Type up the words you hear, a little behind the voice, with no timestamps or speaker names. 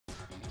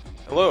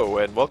Hello,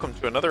 and welcome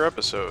to another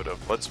episode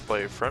of Let's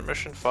Play Front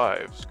Mission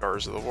 5,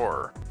 Scars of the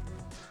War.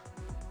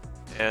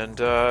 And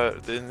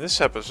in this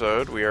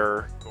episode, we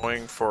are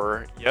going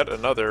for yet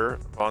another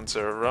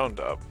Wanzer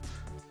Roundup.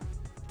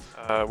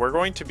 We're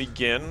going to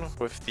begin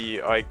with the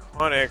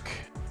iconic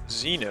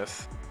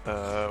Zenith,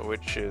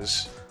 which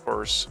is, of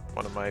course,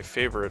 one of my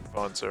favorite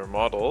Wanzer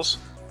models,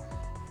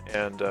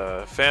 and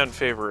fan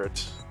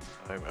favorite,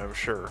 I'm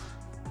sure.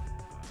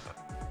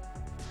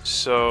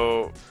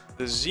 So,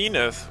 the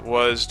Zenith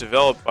was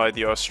developed by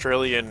the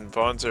Australian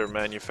Wanzer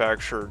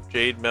manufacturer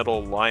Jade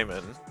Metal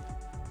Lyman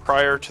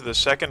prior to the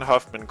Second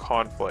Huffman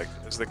conflict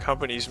as the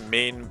company's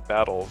main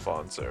battle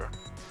Wanzer.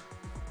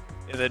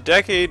 In the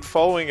decade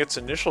following its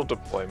initial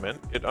deployment,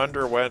 it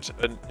underwent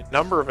a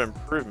number of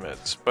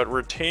improvements, but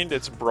retained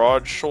its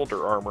broad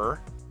shoulder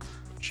armor,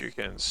 which you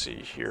can see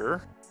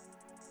here,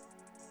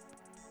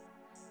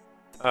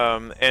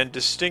 and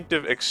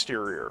distinctive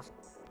exterior.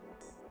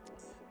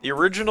 The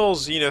original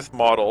Zenith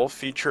model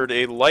featured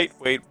a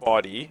lightweight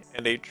body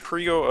and a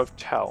trio of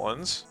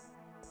talons.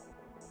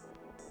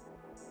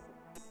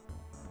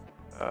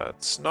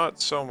 It's not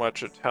so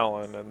much a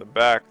talon in the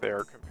back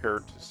there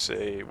compared to,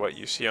 say, what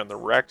you see on the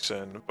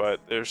Rexon,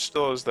 but there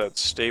still is that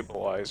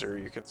stabilizer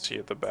you can see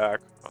at the back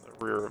on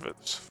the rear of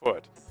its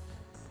foot.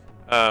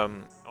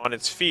 On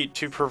its feet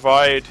to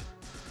provide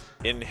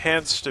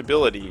enhanced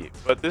stability,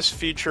 but this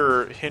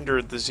feature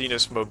hindered the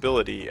Zenith's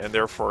mobility and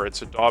therefore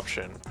its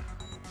adoption.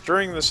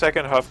 During the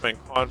Second Huffman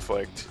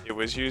conflict, it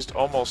was used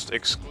almost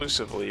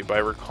exclusively by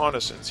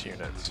reconnaissance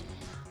units.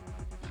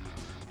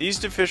 These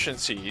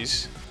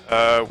deficiencies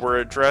were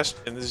addressed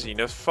in the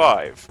Zenith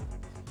 5.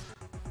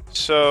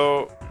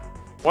 So,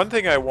 one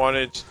thing I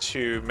wanted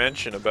to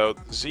mention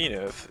about the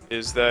Zenith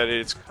is that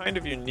it's kind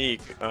of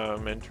unique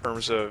in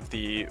terms of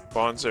the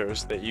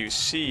Wanzers that you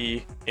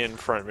see in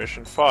Front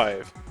Mission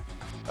 5.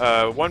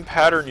 One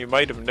pattern you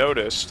might have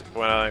noticed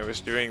when I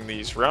was doing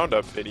these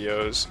roundup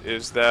videos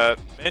is that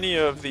many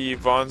of the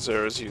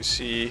Wanzers you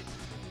see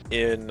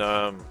in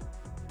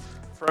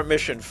Front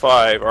Mission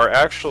 5 are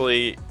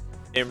actually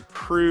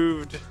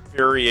improved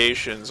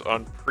variations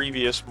on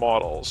previous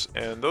models,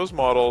 and those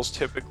models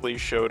typically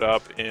showed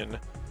up in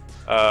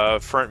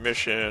Front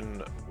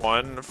Mission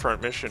 1,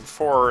 Front Mission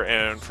 4,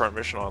 and Front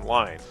Mission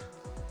Online.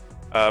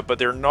 But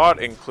they're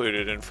not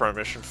included in Front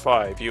Mission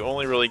 5. You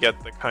only really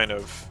get the kind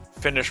of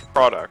finished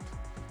product.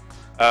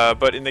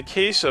 But in the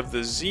case of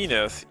the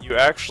Zenith, you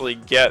actually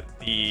get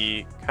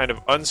the kind of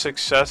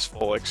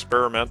unsuccessful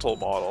experimental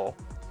model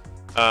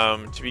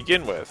to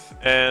begin with.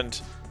 And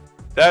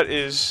that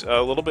is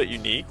a little bit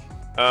unique.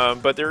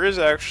 But there is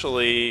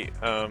actually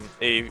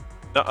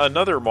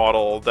another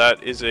model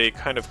that is a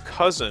kind of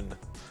cousin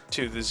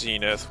to the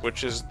Zenith,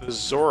 which is the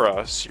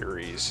Zora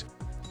series.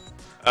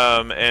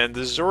 And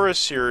the Zora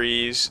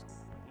series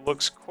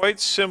looks quite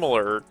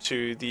similar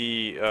to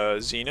the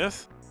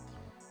Zenith,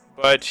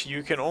 but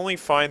you can only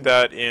find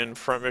that in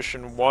Front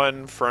Mission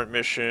 1, Front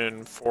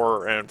Mission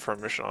 4, and Front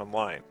Mission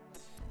Online.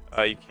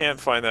 You can't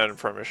find that in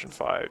Front Mission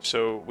 5.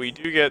 So we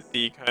do get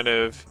the kind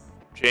of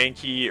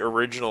janky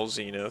original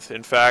Zenith.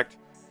 In fact,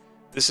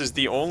 this is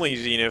the only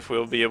Zenith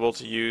we'll be able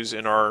to use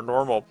in our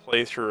normal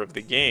playthrough of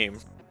the game.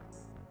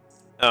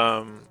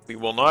 We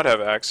will not have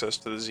access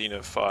to the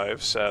Zenith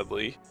 5,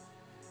 sadly.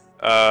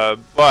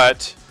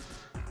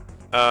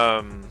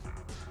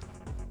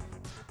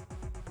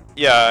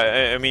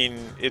 Yeah, I mean,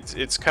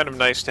 it's kind of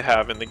nice to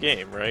have in the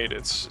game, right?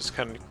 It's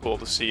kind of cool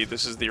to see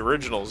this is the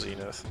original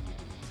Zenith.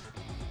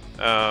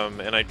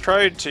 And I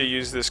tried to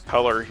use this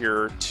color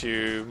here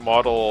to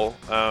model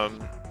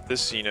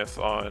this Zenith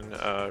on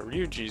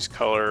Ryuji's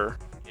color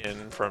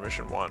in Front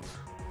Mission 1,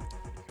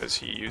 because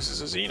he uses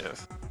a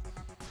Zenith.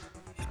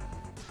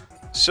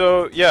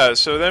 So, yeah,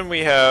 so then we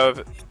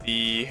have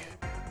the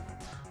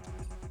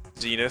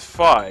Zenith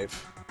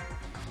 5.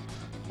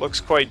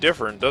 Looks quite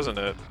different, doesn't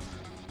it?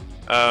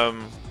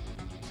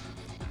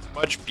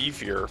 Much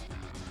beefier.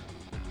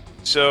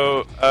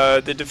 So,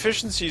 the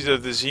deficiencies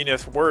of the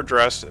Zenith were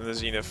addressed in the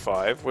Zenith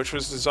 5, which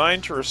was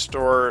designed to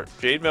restore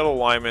Jade Metal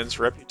Lyman's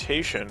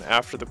reputation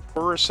after the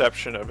poor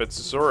reception of its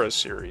Zora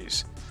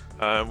series.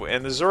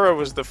 And the Zora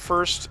was the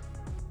first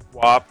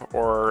WAP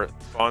or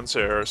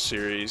Wanzer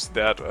series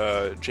that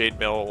Jade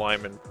Metal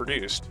Lyman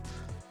produced.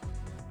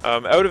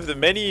 Out of the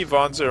many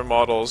Wanzer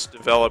models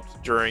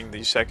developed during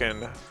the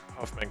Second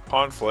Huffman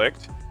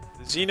conflict,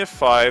 the Zenith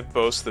 5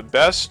 boasts the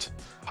best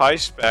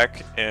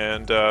high-spec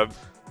and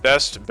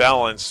best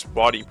balanced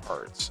body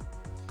parts.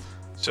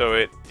 So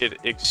it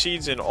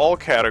exceeds in all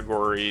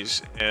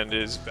categories and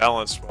is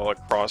balanced well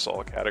across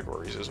all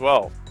categories as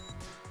well.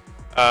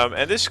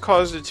 And this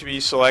caused it to be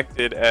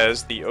selected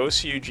as the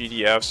OCU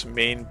GDF's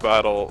main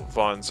battle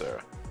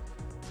Wanzer.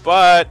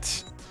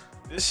 But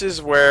this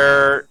is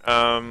where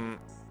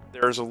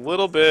there's a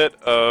little bit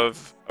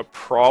of a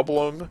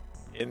problem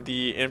in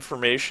the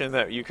information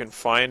that you can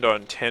find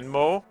on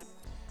Tenmo.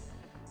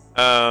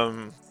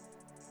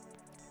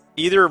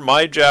 Either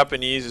my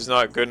Japanese is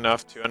not good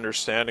enough to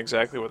understand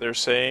exactly what they're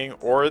saying,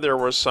 or there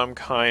was some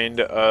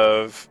kind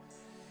of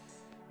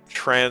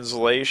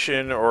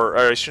translation, or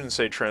I shouldn't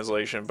say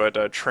translation, but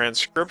a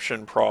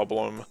transcription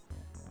problem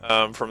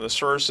from the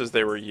sources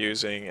they were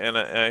using, and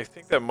I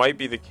think that might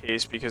be the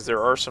case because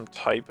there are some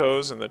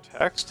typos in the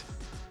text,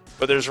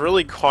 but there's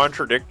really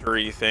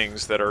contradictory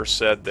things that are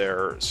said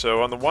there.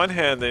 So on the one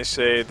hand, they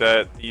say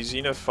that the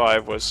Zenith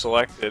 5 was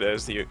selected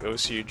as the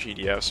OCU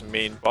GDF's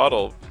main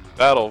battle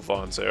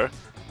Wanzer,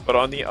 but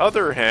on the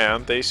other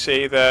hand, they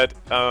say that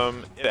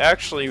it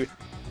actually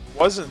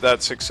wasn't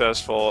that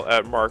successful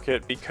at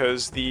market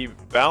because the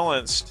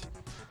balanced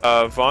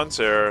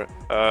Wanzer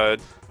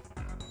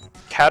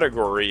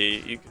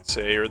category, you could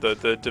say, or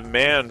the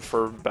demand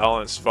for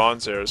balanced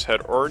Wanzers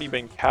had already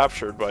been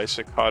captured by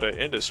Schakal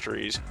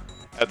Industries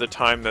at the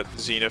time that the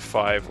Zenith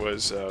 5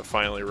 was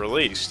finally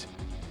released.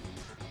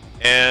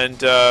 And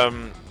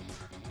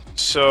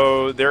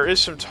so there is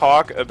some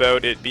talk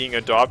about it being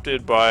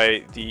adopted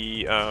by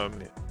the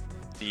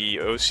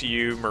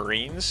OCU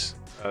Marines,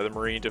 the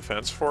Marine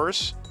Defense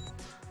Force,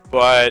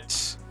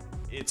 but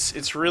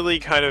it's really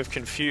kind of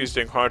confused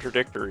and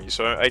contradictory.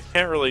 So I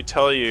can't really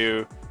tell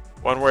you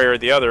one way or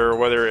the other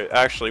whether it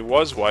actually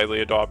was widely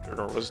adopted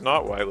or was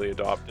not widely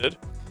adopted.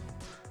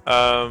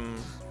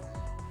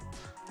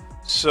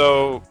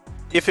 So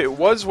if it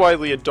was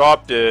widely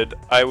adopted,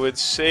 I would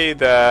say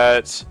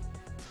that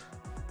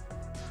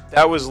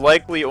that was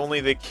likely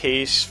only the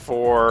case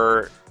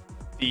for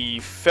the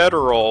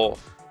federal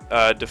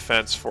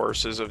defense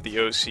forces of the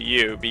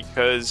OCU,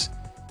 because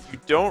you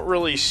don't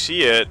really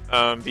see it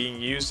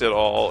being used at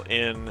all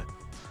in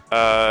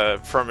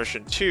Front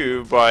Mission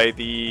 2 by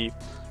the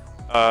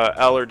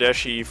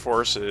Alardeshi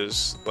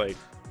forces, like,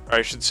 or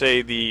I should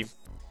say the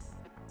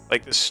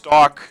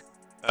stock.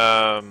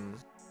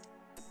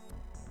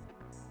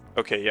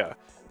 Okay, yeah,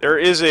 there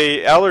is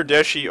a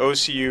Alardeshi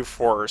OCU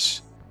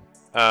force,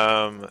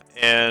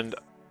 and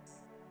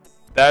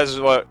that is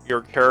what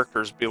your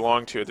characters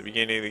belong to at the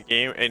beginning of the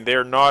game, and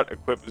they're not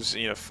equipped with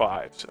Zenith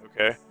 5s,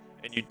 okay?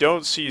 And you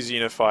don't see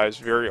Zenith 5s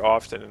very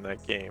often in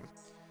that game.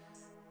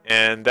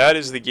 And that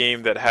is the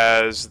game that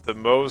has the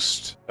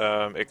most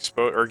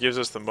or gives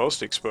us the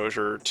most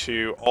exposure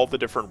to all the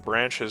different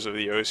branches of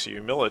the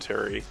OCU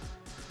military.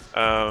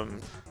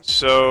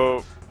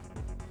 So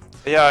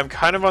yeah, I'm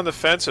kind of on the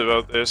fence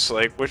about this,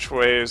 like which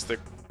is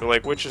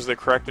the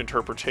correct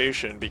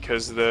interpretation,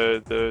 because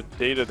the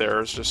data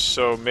there is just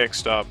so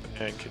mixed up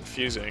and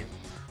confusing.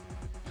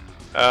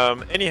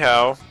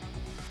 Anyhow,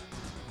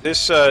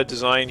 this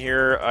design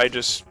here, I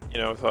just,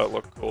 thought it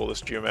looked cool,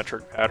 this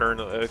geometric pattern.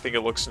 I think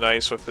it looks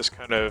nice with this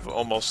kind of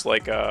almost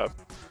like a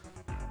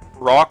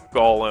rock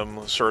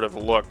golem sort of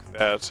look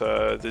that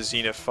the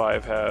Zenith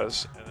 5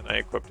 has, and then I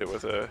equipped it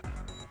with a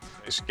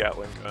nice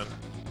Gatling gun.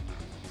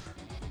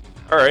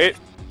 Alright,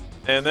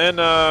 and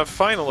then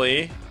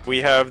finally we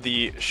have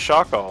the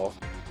Schakal.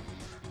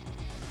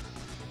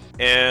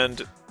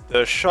 And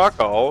the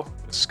Schakal,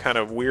 this kind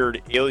of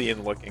weird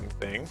alien looking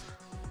thing,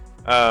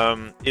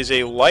 is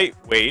a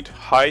lightweight,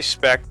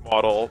 high-spec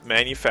model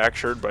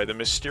manufactured by the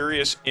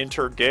mysterious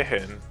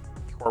Intergehen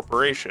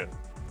Corporation.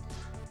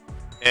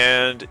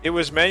 And it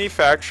was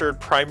manufactured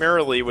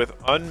primarily with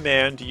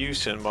unmanned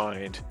use in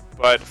mind,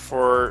 but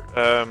for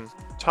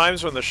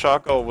times when the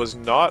Schakal was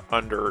not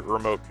under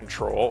remote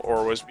control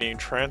or was being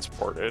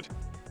transported,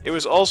 it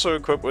was also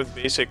equipped with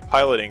basic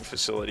piloting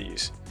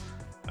facilities.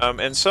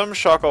 And some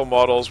Schakal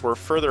models were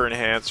further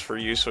enhanced for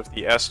use with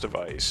the S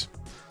device.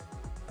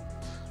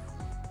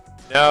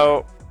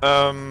 Now,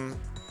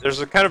 there's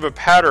a kind of a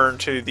pattern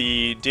to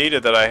the data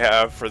that I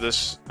have for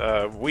this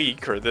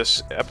week, or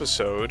this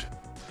episode,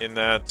 in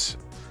that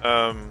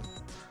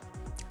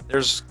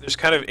there's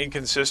kind of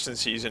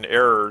inconsistencies and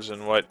errors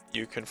in what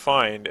you can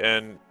find,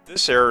 and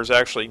this error is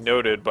actually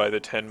noted by the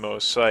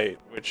Tenmo site,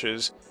 which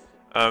is,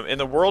 in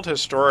the World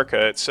Historica,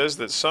 it says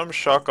that some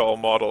Schakal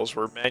models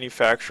were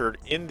manufactured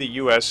in the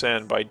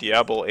USN by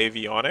Diablo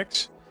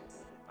Avionics,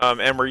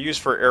 and were used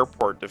for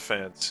airport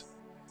defense.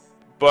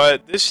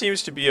 But this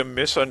seems to be a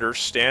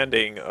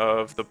misunderstanding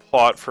of the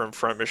plot from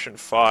Front Mission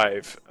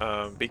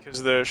 5,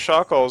 because the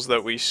Schakals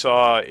that we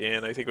saw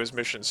in, I think it was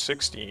Mission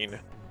 16,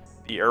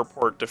 the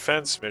airport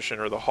defense mission,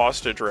 or the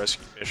hostage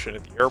rescue mission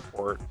at the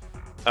airport,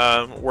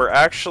 were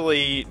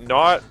actually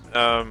not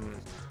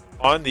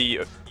on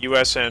the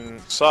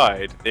USN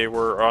side. They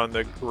were on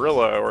the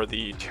guerrilla or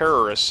the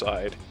terrorist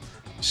side.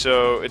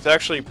 So it's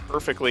actually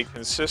perfectly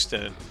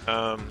consistent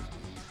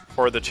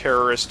for the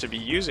terrorists to be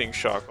using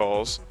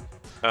Schakals.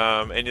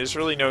 And there's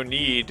really no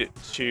need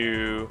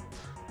to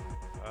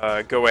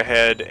go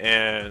ahead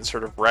and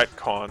sort of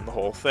retcon the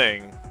whole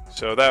thing.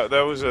 So that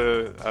was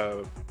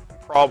a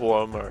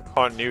problem, a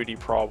continuity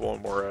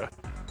problem, or a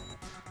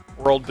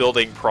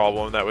world-building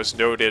problem that was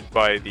noted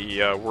by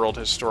the World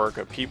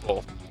Historica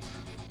people,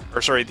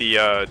 or sorry, the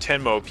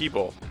Tenmo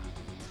people.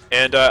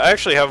 And I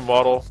actually have a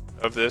model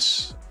of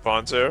this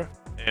Wanzer,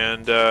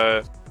 and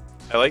I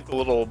like the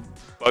little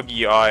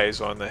buggy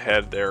eyes on the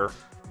head there.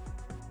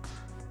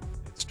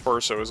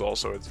 Torso is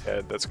also its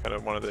head. That's kind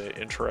of one of the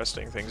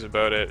interesting things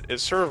about it. It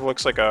sort of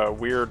looks like a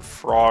weird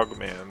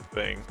frogman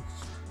thing.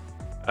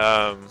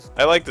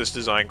 I like this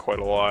design quite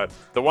a lot.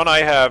 The one I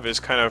have is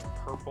kind of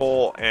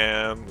purple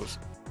and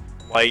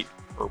light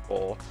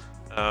purple,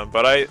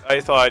 but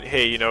I thought,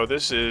 hey, you know,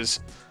 this is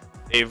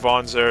a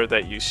Wanzer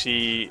that you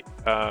see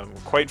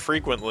quite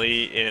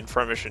frequently in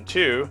Front Mission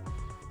 2,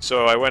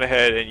 so I went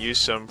ahead and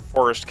used some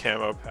forest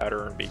camo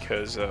pattern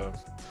because, you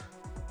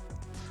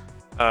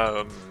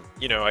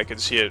know, I could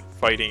see it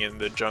fighting in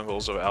the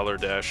jungles of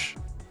Alardesh.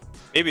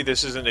 Maybe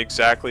this isn't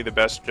exactly the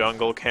best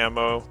jungle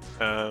camo,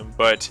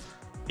 but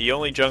the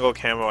only jungle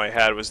camo I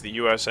had was the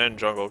USN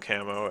jungle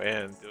camo,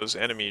 and those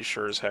enemies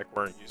sure as heck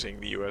weren't using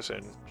the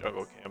USN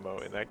jungle camo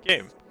in that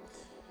game.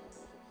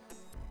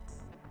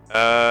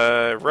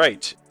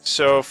 Right.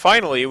 So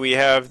finally we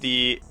have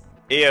the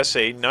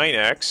ASA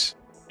 9X,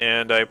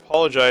 and I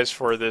apologize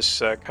for this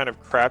kind of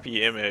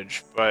crappy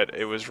image, but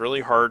it was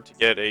really hard to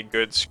get a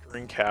good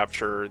screen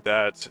capture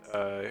that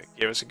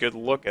gave us a good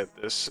look at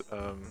this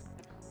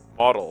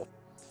model.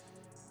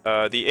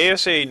 The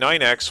ASA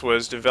 9X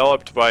was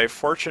developed by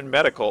Fortune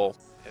Medical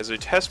as a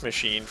test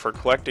machine for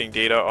collecting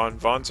data on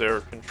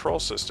Wanzer control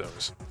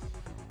systems.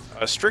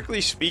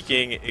 Strictly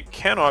speaking, it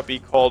cannot be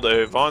called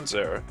a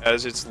Wanzer,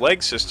 as its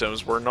leg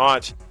systems were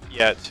not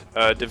yet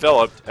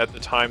developed at the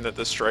time that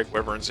the Strike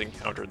Wyverns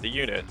encountered the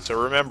unit. So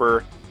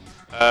remember,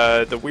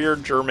 the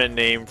weird German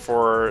name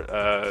for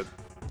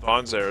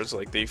Wanzers,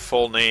 like the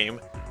full name,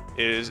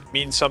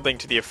 means something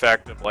to the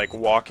effect of like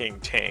walking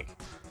tank.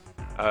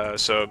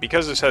 So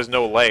because this has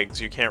no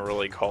legs, you can't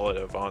really call it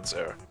a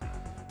Wanzer.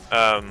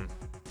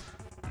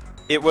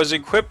 It was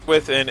equipped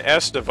with an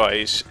S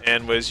device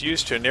and was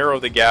used to narrow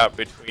the gap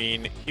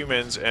between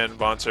humans and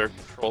Wanzer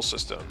control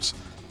systems.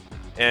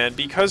 And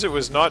because it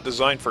was not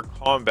designed for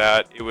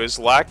combat, it was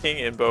lacking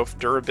in both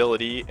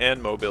durability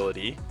and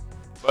mobility.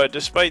 But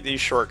despite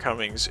these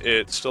shortcomings,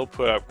 it still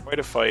put up quite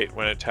a fight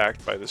when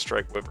attacked by the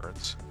Strike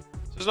Wyverns.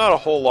 There's not a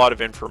whole lot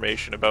of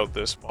information about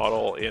this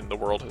model in the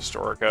World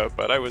Historica,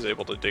 but I was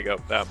able to dig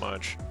up that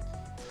much.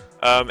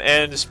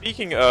 And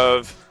speaking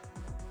of,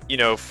 you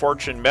know,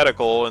 Fortune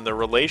Medical and the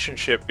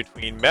relationship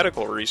between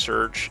medical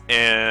research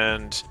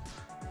and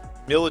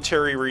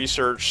military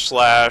research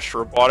 /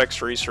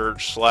 robotics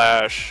research /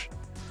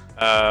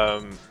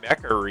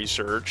 mecha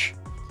research,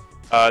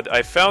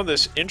 I found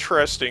this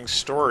interesting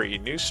story,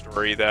 news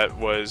story that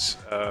was,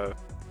 I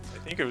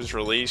think it was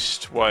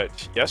released,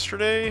 what,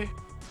 yesterday?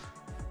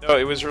 No,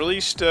 it was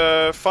released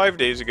 5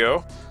 days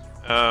ago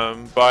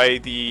by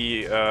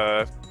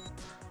the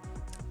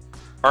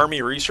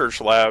Army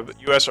Research Lab,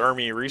 U.S.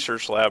 Army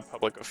Research Lab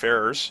Public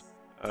Affairs,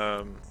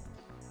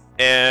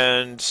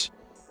 and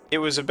it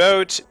was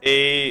about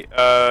a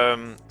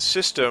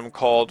system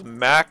called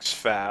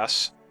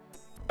MaxFAS,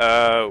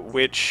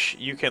 which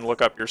you can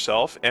look up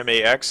yourself,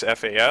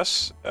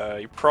 MAXFAS.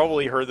 You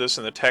probably heard this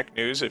in the tech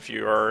news if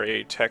you are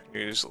a tech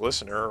news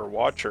listener or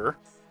watcher,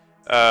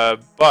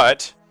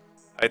 but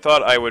I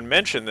thought I would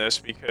mention this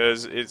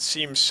because it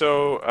seems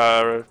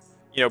so,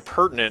 you know,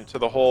 pertinent to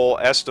the whole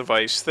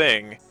S-device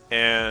thing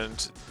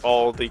and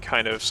all the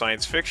kind of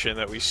science fiction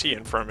that we see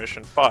in Front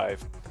Mission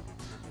 5.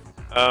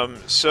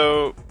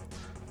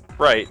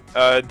 Right,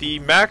 the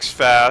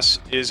MaxFAS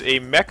is a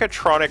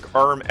mechatronic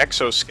arm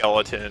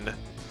exoskeleton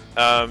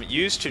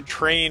used to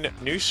train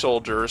new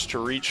soldiers to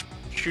reach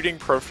shooting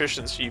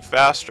proficiency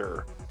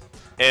faster.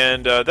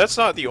 And that's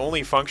not the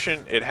only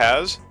function it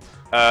has,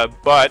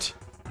 but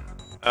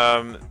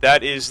that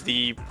is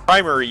the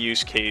primary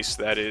use case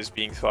that is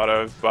being thought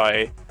of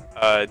by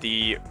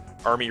the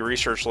Army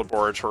Research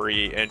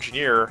Laboratory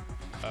engineer,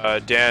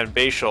 Dan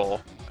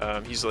Bashel.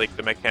 He's like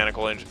the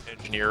mechanical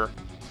engineer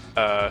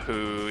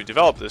who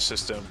developed this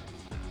system.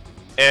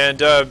 And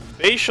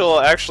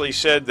Bashel actually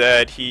said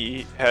that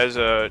he has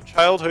a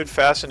childhood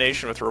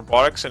fascination with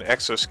robotics and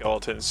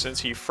exoskeletons since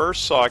he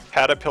first saw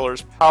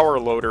Caterpillar's power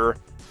loader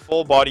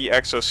full-body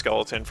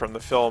exoskeleton from the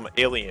film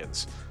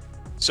Aliens.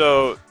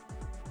 So,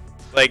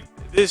 like,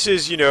 this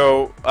is, you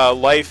know,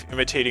 life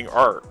imitating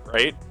art,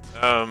 right?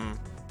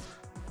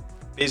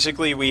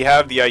 Basically, we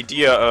have the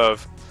idea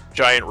of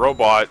giant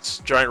robot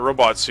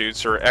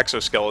suits, or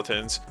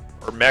exoskeletons,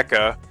 or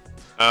mecha,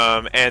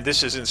 and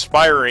this is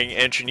inspiring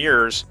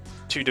engineers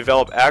to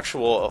develop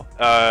actual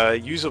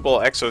usable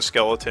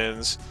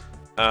exoskeletons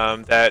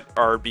that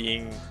are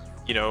being,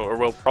 you know, or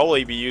will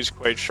probably be used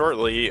quite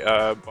shortly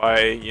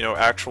by, you know,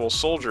 actual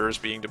soldiers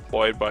being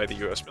deployed by the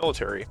U.S.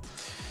 military.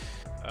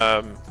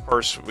 Of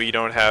course, we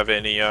don't have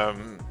any,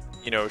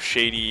 you know,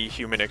 shady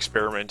human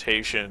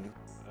experimentation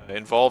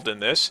involved in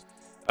this,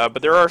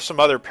 but there are some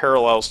other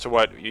parallels to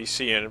what you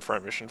see in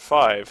Front Mission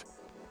 5.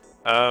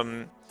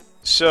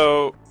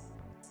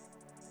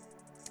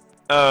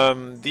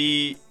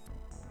 The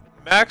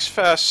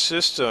MaxFAS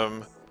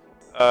system,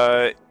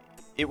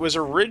 it was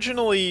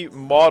originally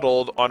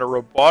modeled on a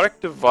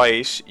robotic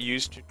device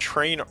used to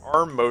train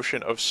arm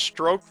motion of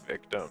stroke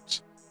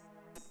victims.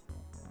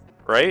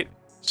 Right?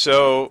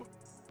 So,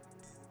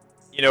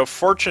 you know,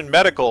 Fortune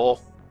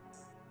Medical,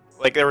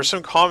 like, there was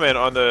some comment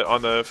on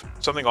the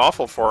Something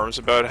Awful forums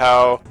about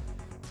how,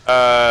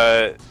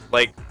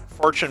 like,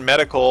 Fortune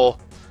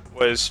Medical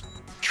was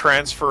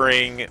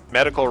transferring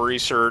medical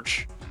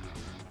research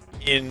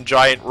in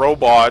giant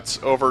robots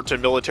over to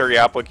military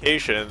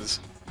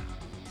applications.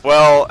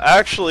 Well,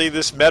 actually,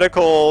 this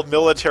medical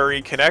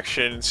military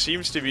connection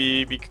seems to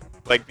be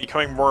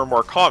becoming more and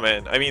more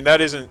common. I mean,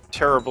 that isn't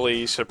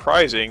terribly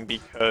surprising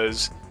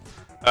because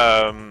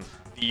the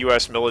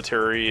U.S.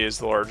 military is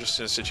the largest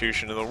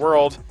institution in the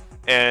world,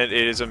 and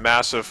it is a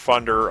massive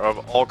funder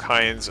of all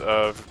kinds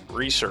of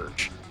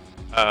research.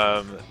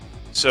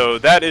 So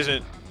that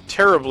isn't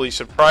terribly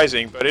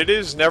surprising, but it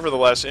is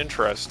nevertheless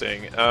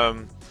interesting.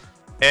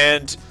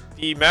 And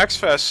the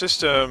MaxFast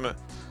system,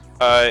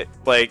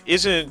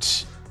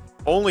 isn't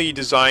only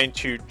designed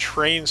to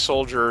train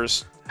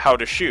soldiers how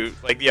to shoot.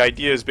 Like, the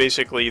idea is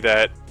basically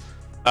that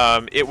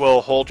it will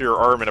hold your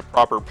arm in a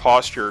proper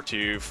posture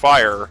to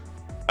fire,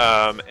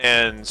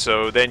 and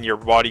so then your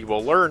body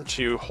will learn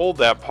to hold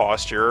that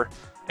posture,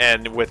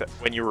 and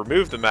when you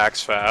remove the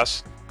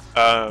MaxFast,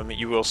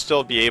 you will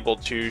still be able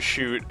to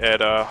shoot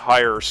at a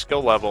higher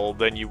skill level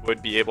than you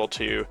would be able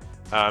to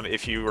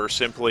if you were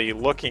simply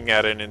looking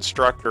at an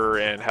instructor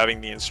and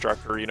having the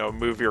instructor,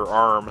 move your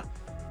arm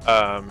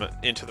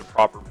into the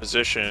proper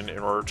position in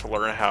order to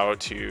learn how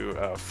to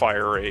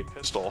fire a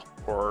pistol,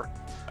 or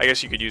I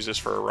guess you could use this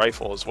for a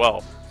rifle as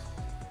well.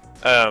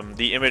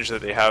 The image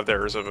that they have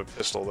there is of a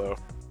pistol, though.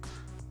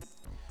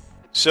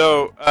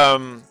 So,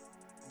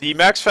 the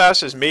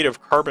MaxFast is made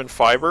of carbon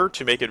fiber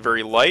to make it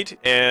very light,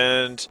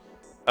 and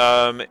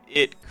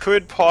it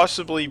could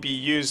possibly be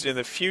used in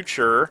the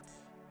future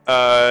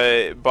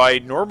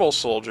by normal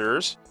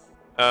soldiers,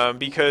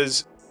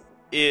 because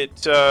it,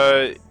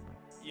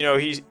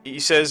 he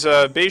says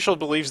Bayshel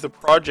believes the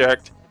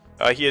project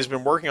he has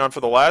been working on for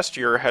the last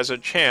year has a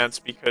chance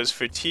because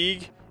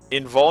fatigue,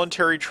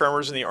 involuntary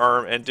tremors in the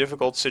arm, and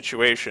difficult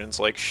situations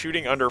like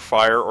shooting under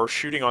fire or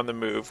shooting on the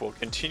move will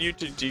continue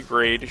to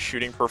degrade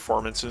shooting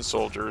performance in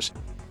soldiers,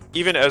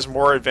 even as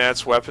more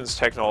advanced weapons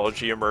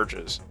technology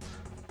emerges.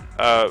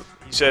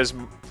 He says,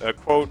 a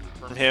quote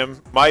from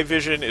him, "My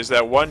vision is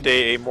that one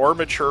day a more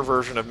mature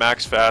version of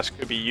MaxFast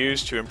could be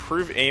used to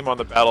improve aim on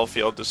the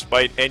battlefield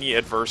despite any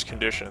adverse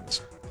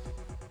conditions."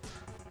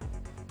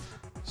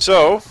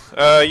 So,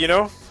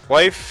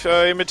 life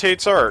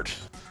imitates art.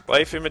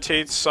 Life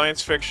imitates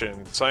science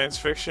fiction. Science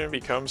fiction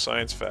becomes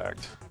science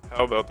fact.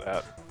 How about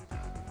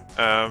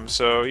that?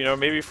 So,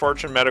 maybe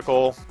Fortune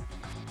Medical,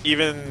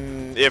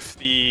 even if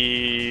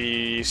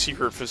the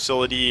secret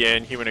facility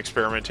and human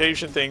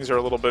experimentation things are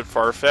a little bit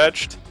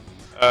far-fetched,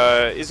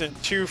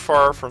 isn't too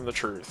far from the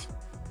truth.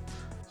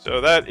 So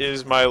that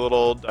is my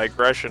little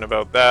digression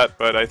about that,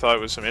 but I thought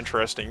it was some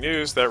interesting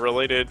news that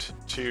related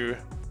to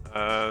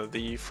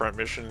the Front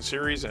Mission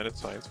series and its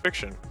science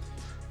fiction.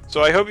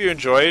 So I hope you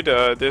enjoyed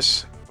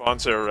this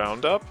Wanzer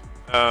Roundup.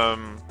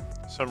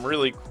 Some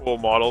really cool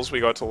models we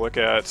got to look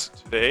at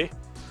today.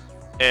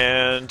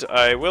 And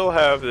I will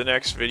have the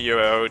next video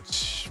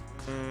out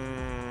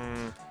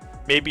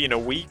maybe in a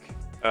week.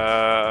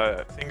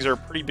 Things are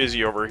pretty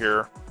busy over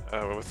here.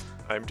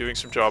 I'm doing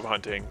some job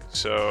hunting,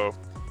 so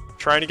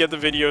trying to get the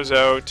videos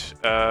out,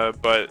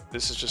 but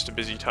this is just a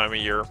busy time of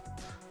year.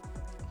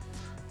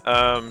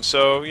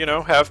 So,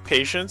 have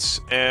patience,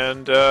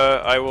 and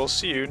I will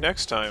see you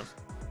next time.